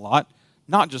statement a lot.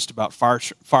 Not just about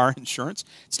fire insurance.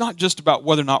 It's not just about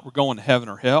whether or not we're going to heaven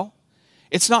or hell.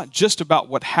 It's not just about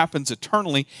what happens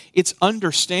eternally. It's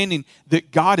understanding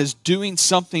that God is doing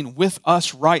something with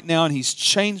us right now, and He's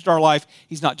changed our life.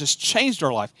 He's not just changed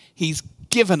our life. He's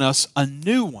given us a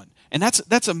new one. And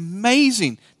that's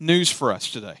amazing news for us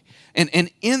today. And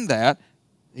in that,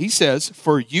 He says,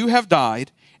 "For you have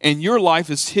died, and your life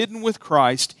is hidden with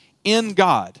Christ in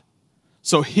God."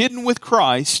 So hidden with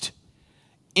Christ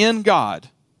in God.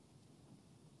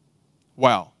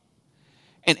 Wow.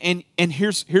 And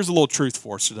here's a little truth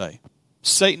for us today.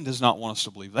 Satan does not want us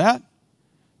to believe that.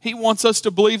 He wants us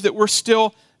to believe that we're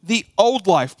still the old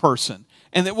life person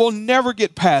and that we'll never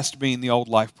get past being the old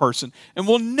life person and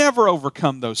we'll never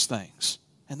overcome those things.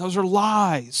 And those are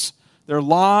lies. They're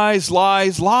lies,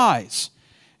 lies, lies.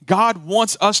 God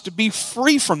wants us to be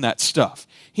free from that stuff.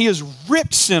 He has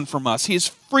ripped sin from us. He has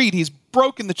freed. He's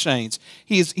broken the chains.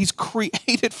 He's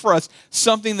created for us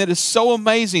something that is so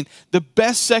amazing. The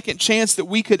best second chance that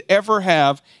we could ever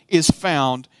have is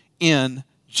found in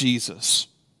Jesus.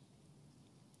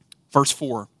 Verse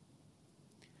 4.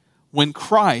 When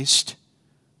Christ,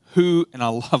 and I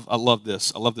love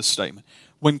this statement.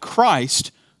 When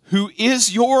Christ, who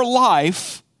is your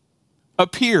life,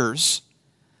 appears,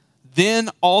 then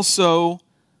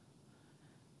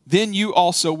you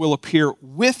also will appear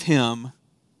with Him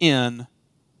in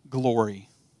glory.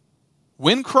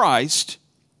 When Christ,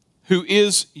 who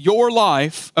is your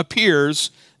life,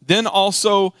 appears, then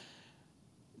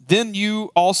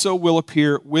you also will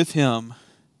appear with Him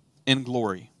in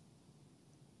glory.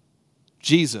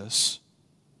 Jesus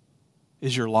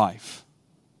is your life.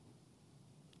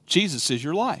 Jesus is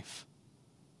your life.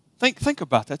 Think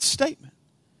about that statement.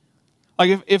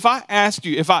 Like if I asked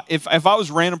you, if I was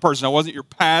a random person, I wasn't your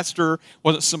pastor,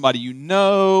 wasn't somebody you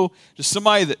know, just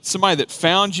somebody that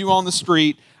found you on the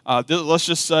street, let's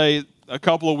just say a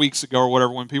couple of weeks ago or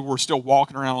whatever, when people were still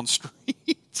walking around on the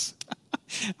streets.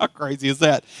 How crazy is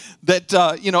that? That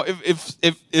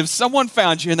if someone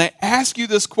found you and they ask you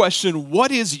this question,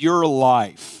 what is your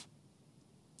life?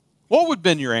 What would have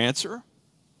been your answer?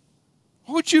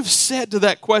 What would you have said to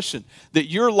that question? That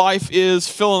your life is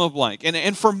fill in the blank.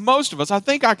 And for most of us, I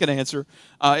think I can answer,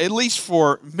 at least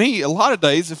for me, a lot of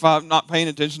days, if I'm not paying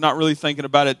attention, not really thinking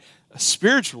about it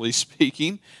spiritually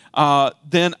speaking,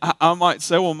 then I might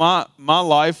say, well, my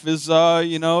life is,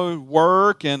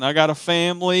 work, and I got a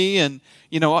family, and,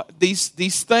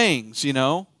 these things,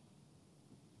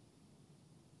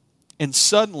 And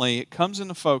suddenly it comes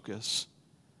into focus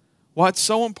why it's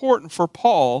so important for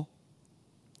Paul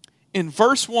in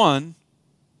verse 1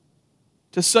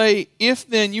 to say, if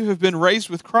then you have been raised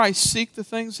with Christ, seek the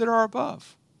things that are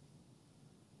above.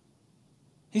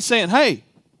 He's saying, hey,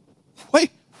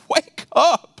 wake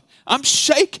up. I'm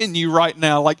shaking you right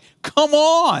now. Like, come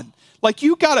on. Like,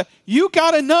 you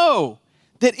gotta know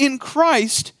that in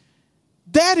Christ,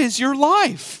 that is your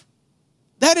life.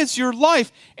 That is your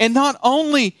life. And not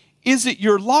only is it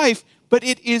your life, but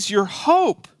it is your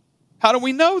hope. How do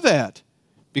we know that?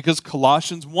 Because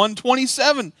Colossians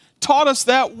 1:27 taught us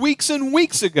that weeks and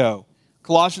weeks ago.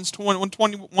 Colossians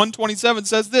 1:27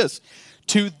 says this,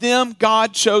 to them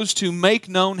God chose to make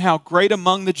known how great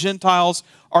among the Gentiles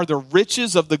are the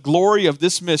riches of the glory of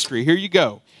this mystery. Here you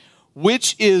go.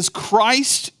 Which is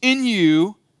Christ in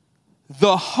you,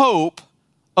 the hope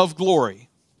of glory.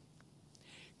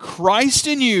 Christ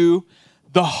in you,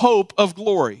 the hope of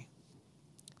glory.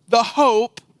 The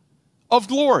hope of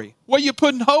glory. What are you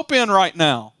putting hope in right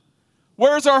now?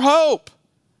 Where's our hope?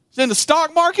 Is it in the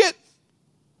stock market?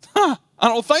 I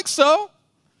don't think so.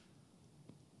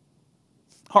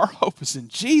 Our hope is in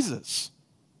Jesus.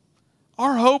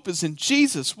 Our hope is in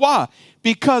Jesus. Why?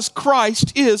 Because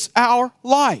Christ is our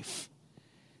life.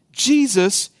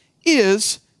 Jesus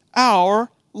is our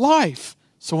life.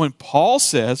 So when Paul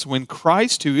says, when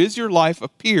Christ, who is your life,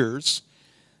 appears,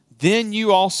 then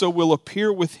you also will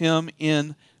appear with him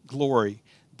in glory.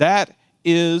 That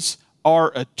is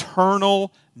our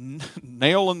eternal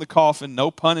nail in the coffin, no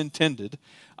pun intended,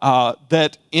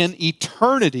 that in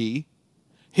eternity,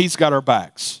 he's got our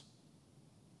backs.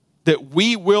 That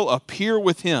we will appear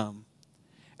with him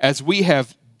as we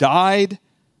have died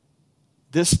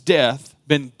this death,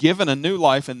 been given a new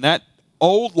life, and that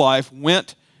old life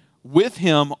went with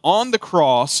him on the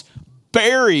cross,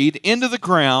 buried into the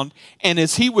ground, and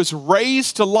as he was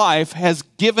raised to life, has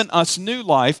given us new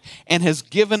life and has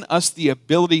given us the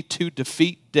ability to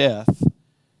defeat death.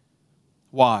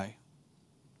 Why?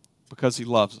 Because he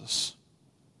loves us.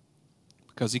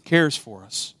 Because he cares for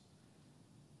us.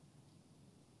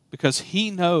 Because he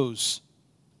knows,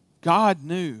 God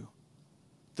knew,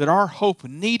 that our hope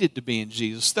needed to be in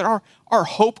Jesus, that our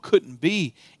hope couldn't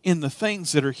be in the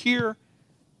things that are here.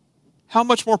 How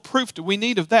much more proof do we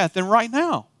need of that than right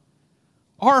now?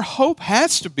 Our hope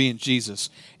has to be in Jesus,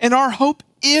 and our hope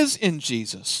is in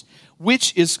Jesus,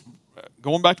 which is,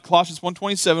 going back to Colossians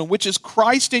 1:27, which is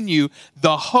Christ in you,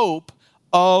 the hope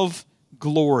of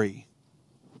glory.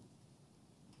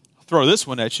 I'll throw this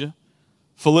one at you.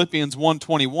 Philippians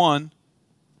 1:21,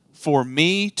 for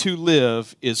me to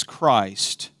live is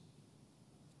Christ,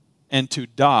 and to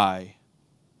die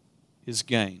is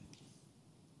gain.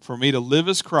 For me to live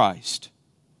is Christ,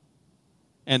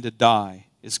 and to die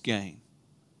is gain.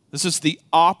 This is the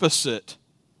opposite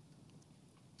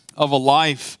of a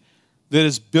life that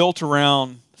is built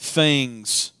around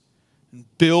things, and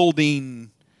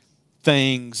building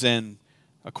things, and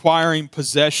acquiring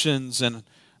possessions, and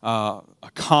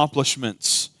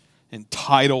accomplishments and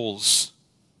titles.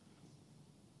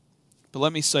 But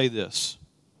let me say this.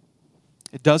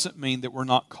 It doesn't mean that we're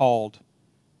not called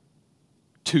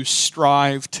to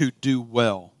strive to do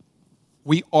well.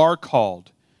 We are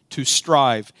called to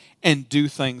strive and do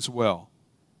things well.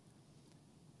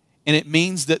 And it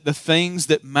means that the things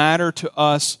that matter to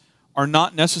us are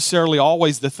not necessarily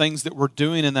always the things that we're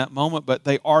doing in that moment, but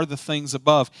they are the things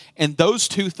above. And those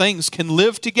two things can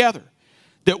live together.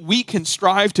 That we can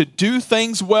strive to do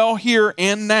things well here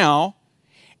and now,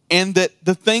 and that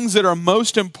the things that are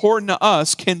most important to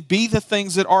us can be the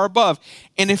things that are above.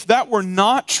 And if that were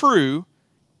not true,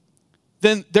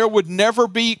 then there would never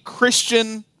be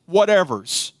Christian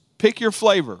whatevers. Pick your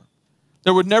flavor.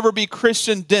 There would never be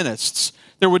Christian dentists.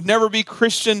 There would never be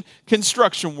Christian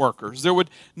construction workers. There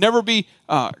would never be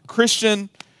Christian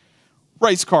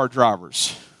race car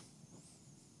drivers.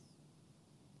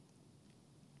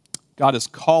 God is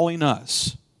calling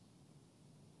us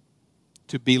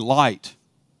to be light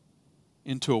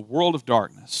into a world of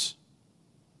darkness.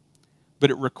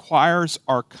 But it requires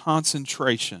our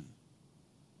concentration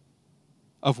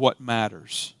of what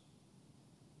matters.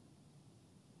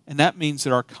 And that means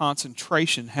that our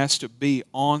concentration has to be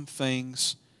on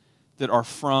things that are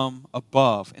from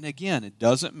above. And again, it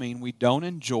doesn't mean we don't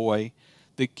enjoy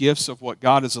the gifts of what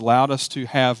God has allowed us to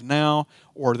have now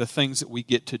or the things that we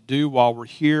get to do while we're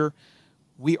here.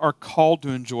 We are called to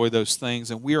enjoy those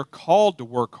things, and we are called to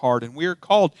work hard, and we are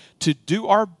called to do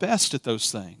our best at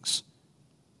those things.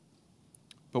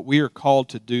 But we are called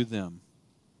to do them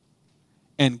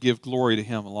and give glory to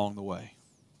Him along the way.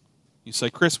 You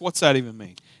say, Chris, what's that even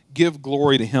mean? Give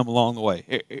glory to Him along the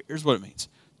way. Here's what it means.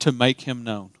 To make Him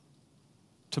known.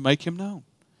 To make Him known.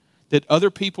 That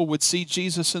other people would see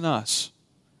Jesus in us.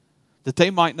 That they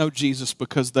might know Jesus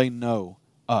because they know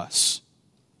us.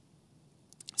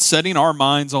 Setting our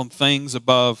minds on things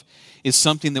above is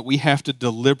something that we have to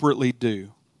deliberately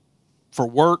do. For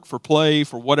work, for play,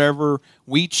 for whatever,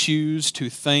 we choose to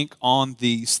think on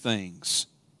these things.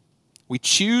 We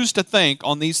choose to think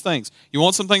on these things. You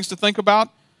want some things to think about?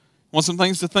 Want some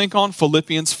things to think on?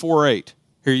 Philippians 4:8.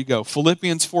 Here you go.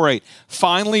 Philippians 4:8.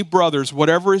 Finally, brothers,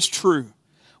 whatever is true,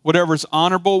 whatever is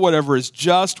honorable, whatever is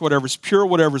just, whatever is pure,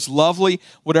 whatever is lovely,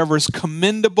 whatever is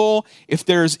commendable, if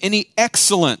there is any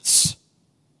excellence,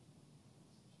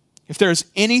 if there is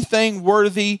anything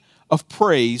worthy of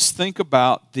praise, think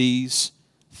about these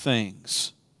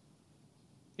things.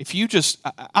 If you just,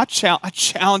 I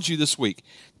challenge you this week,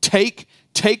 take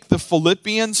the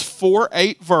Philippians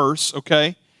 4:8 verse,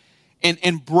 okay,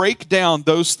 and break down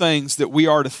those things that we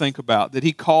are to think about, that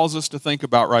He calls us to think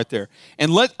about right there.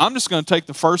 And I'm just going to take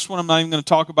the first one. I'm not even going to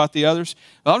talk about the others.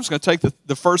 I'm just going to take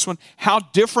the first one. How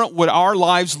different would our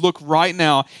lives look right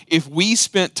now if we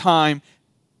spent time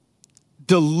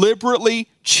deliberately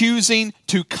choosing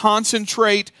to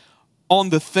concentrate on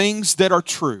the things that are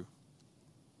true.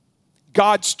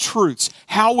 God's truths.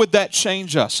 How would that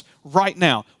change us right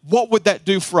now? What would that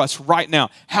do for us right now?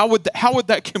 How would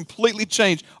that completely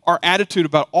change our attitude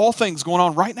about all things going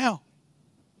on right now?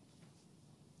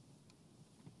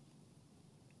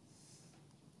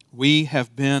 We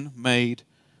have been made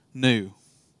new.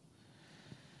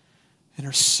 And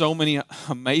there's so many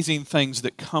amazing things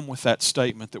that come with that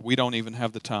statement that we don't even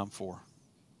have the time for.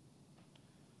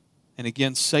 And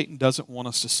again, Satan doesn't want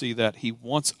us to see that. He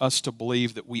wants us to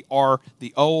believe that we are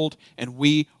the old, and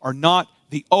we are not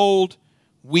the old.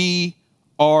 We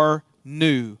are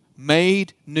new,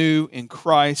 made new in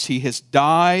Christ. He has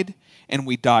died, and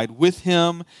we died with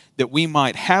Him that we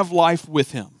might have life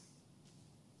with Him.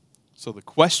 So the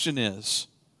question is,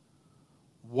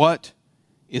 what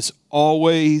is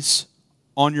always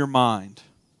on your mind?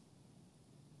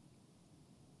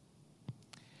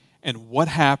 And what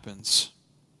happens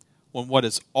when what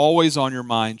is always on your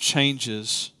mind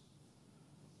changes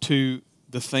to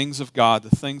the things of God,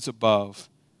 the things above,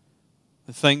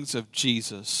 the things of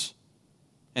Jesus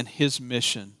and His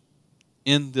mission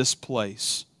in this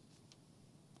place,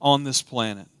 on this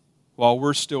planet, while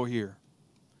we're still here?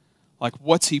 Like,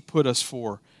 what's He put us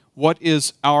for? What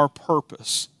is our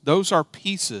purpose? Those are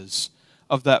pieces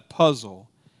of that puzzle.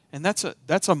 And that's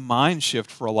a mind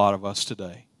shift for a lot of us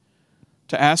today.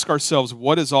 To ask ourselves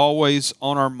what is always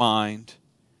on our mind,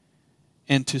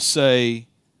 and to say,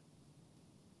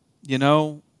 you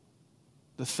know,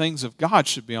 the things of God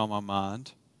should be on my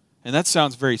mind. And that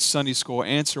sounds very Sunday school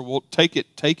answer. Well, take it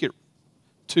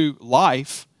to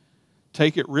life,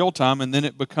 take it real time, and then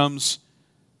it becomes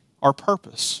our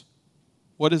purpose.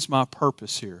 What is my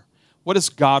purpose here? What does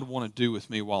God want to do with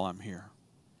me while I'm here?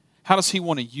 How does He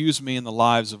want to use me in the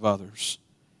lives of others?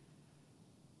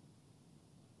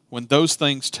 When those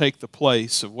things take the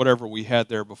place of whatever we had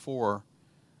there before,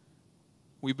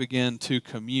 we begin to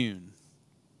commune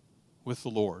with the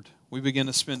Lord. We begin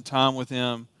to spend time with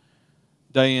Him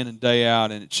day in and day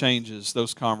out, and it changes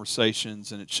those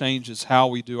conversations, and it changes how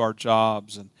we do our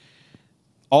jobs, and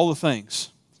all the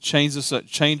things. It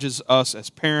changes us as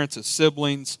parents, as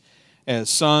siblings, as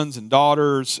sons and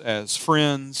daughters, as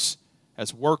friends,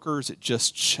 as workers. It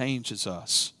just changes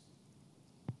us.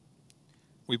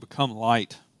 We become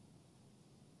light.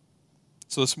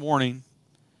 So this morning,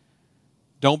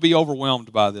 don't be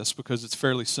overwhelmed by this, because it's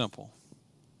fairly simple.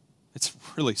 It's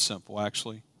really simple,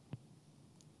 actually.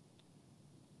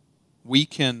 We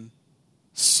can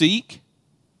seek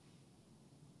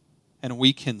and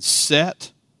we can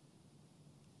set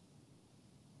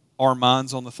our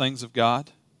minds on the things of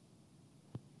God.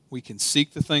 We can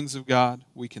seek the things of God.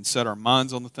 We can set our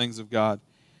minds on the things of God.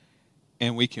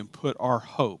 And we can put our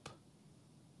hope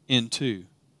into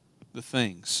the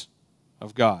things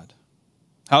of God.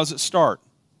 How does it start?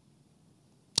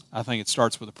 I think it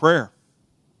starts with a prayer.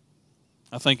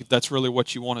 I think if that's really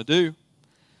what you want to do,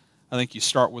 I think you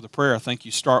start with a prayer. I think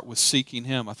you start with seeking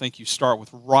Him. I think you start with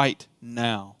right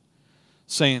now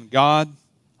saying, God,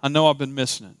 I know I've been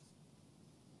missing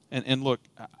it. And look,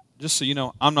 just so you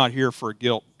know, I'm not here for a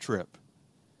guilt trip.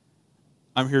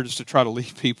 I'm here just to try to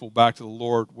lead people back to the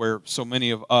Lord, where so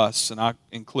many of us, and I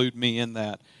include me in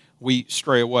that, we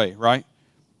stray away, right?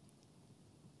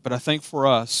 But I think for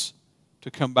us to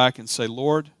come back and say,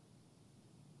 Lord,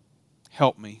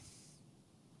 help me.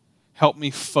 Help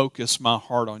me focus my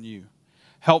heart on You.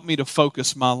 Help me to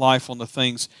focus my life on the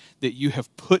things that You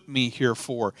have put me here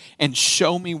for, and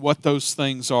show me what those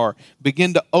things are.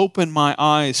 Begin to open my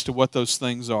eyes to what those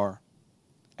things are.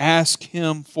 Ask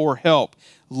Him for help.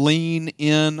 Lean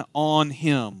in on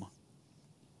Him.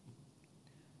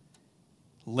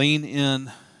 Lean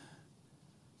in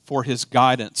for His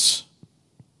guidance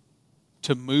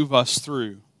to move us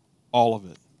through all of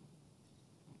it.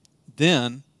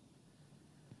 Then,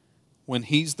 when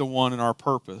He's the one in our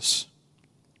purpose,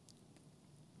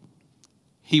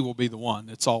 He will be the one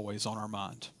that's always on our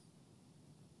mind.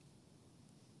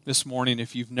 This morning,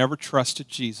 if you've never trusted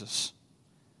Jesus,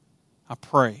 I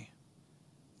pray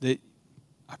that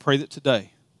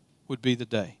today would be the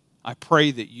day. I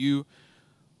pray that you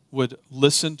would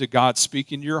listen to God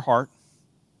speaking to your heart.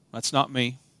 That's not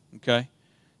me, okay?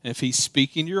 And if He's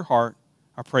speaking to your heart,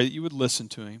 I pray that you would listen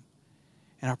to Him.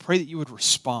 And I pray that you would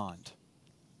respond.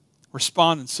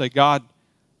 Respond and say, God,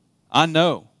 I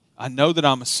know that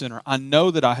I'm a sinner. I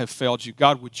know that I have failed You.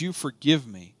 God, would You forgive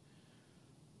me?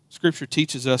 Scripture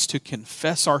teaches us to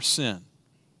confess our sin.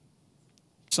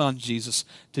 Son Jesus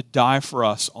to die for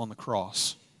us on the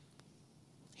cross.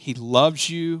 He loves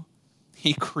you.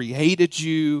 He created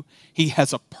you. He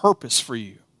has a purpose for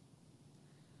you.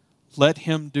 Let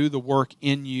him do the work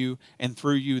in you and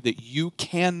through you that you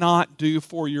cannot do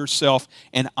for yourself,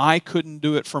 and I couldn't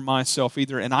do it for myself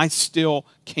either, and I still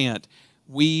can't.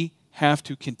 We have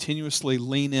to continuously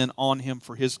lean in on him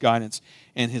for his guidance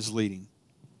and his leading.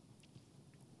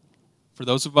 For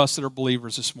those of us that are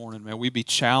believers this morning, may we be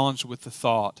challenged with the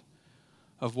thought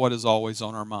of what is always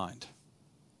on our mind.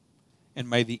 And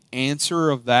may the answer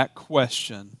of that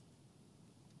question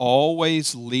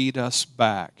always lead us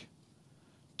back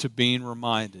to being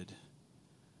reminded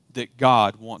that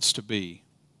God wants to be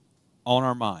on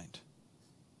our mind.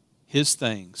 His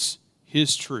things,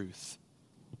 his truth,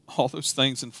 all those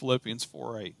things in Philippians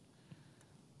 4:8.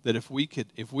 That if we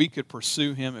could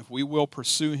pursue him, if we will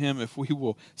pursue him, if we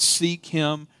will seek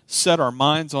him, set our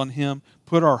minds on him,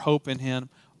 put our hope in him,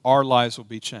 our lives will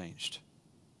be changed.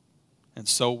 And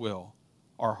so will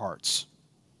our hearts.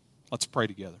 Let's pray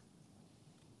together.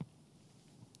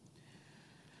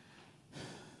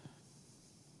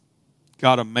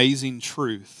 God, amazing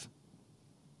truth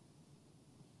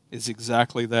is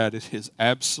exactly that. It is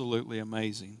absolutely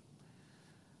amazing.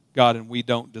 God, and we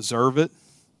don't deserve it.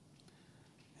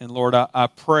 And Lord, I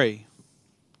pray,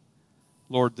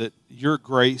 Lord, that your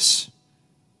grace,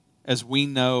 as we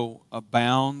know,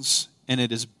 abounds, and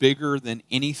it is bigger than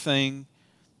anything,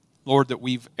 Lord, that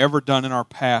we've ever done in our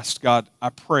past. God, I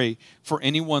pray for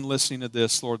anyone listening to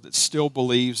this, Lord, that still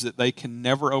believes that they can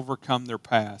never overcome their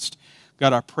past.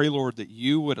 God, I pray, Lord, that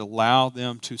you would allow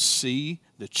them to see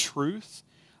the truth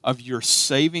of your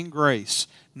saving grace,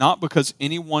 not because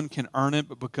anyone can earn it,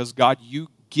 but because, God, you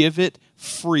give it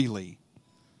freely.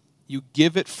 You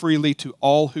give it freely to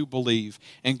all who believe.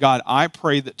 And God, I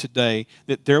pray that today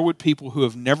that there would people who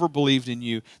have never believed in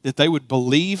you, that they would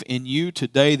believe in you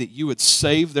today, that you would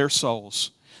save their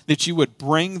souls, that you would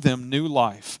bring them new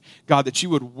life. God, that you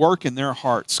would work in their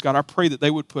hearts. God, I pray that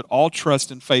they would put all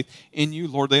trust and faith in you.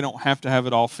 Lord, they don't have to have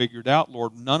it all figured out.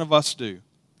 Lord, none of us do.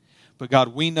 But God,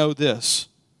 we know this.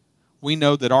 We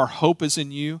know that our hope is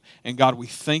in you. And God, we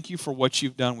thank you for what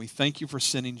you've done. We thank you for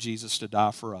sending Jesus to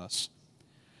die for us.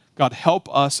 God, help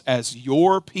us as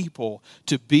your people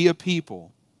to be a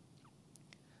people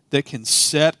that can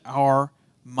set our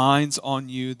minds on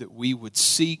you, that we would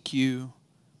seek you,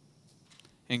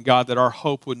 and God, that our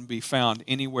hope wouldn't be found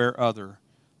anywhere other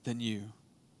than you.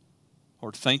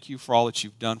 Lord, thank you for all that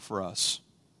you've done for us.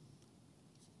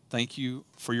 Thank you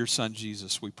for your Son,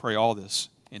 Jesus. We pray all this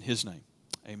in his name.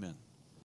 Amen.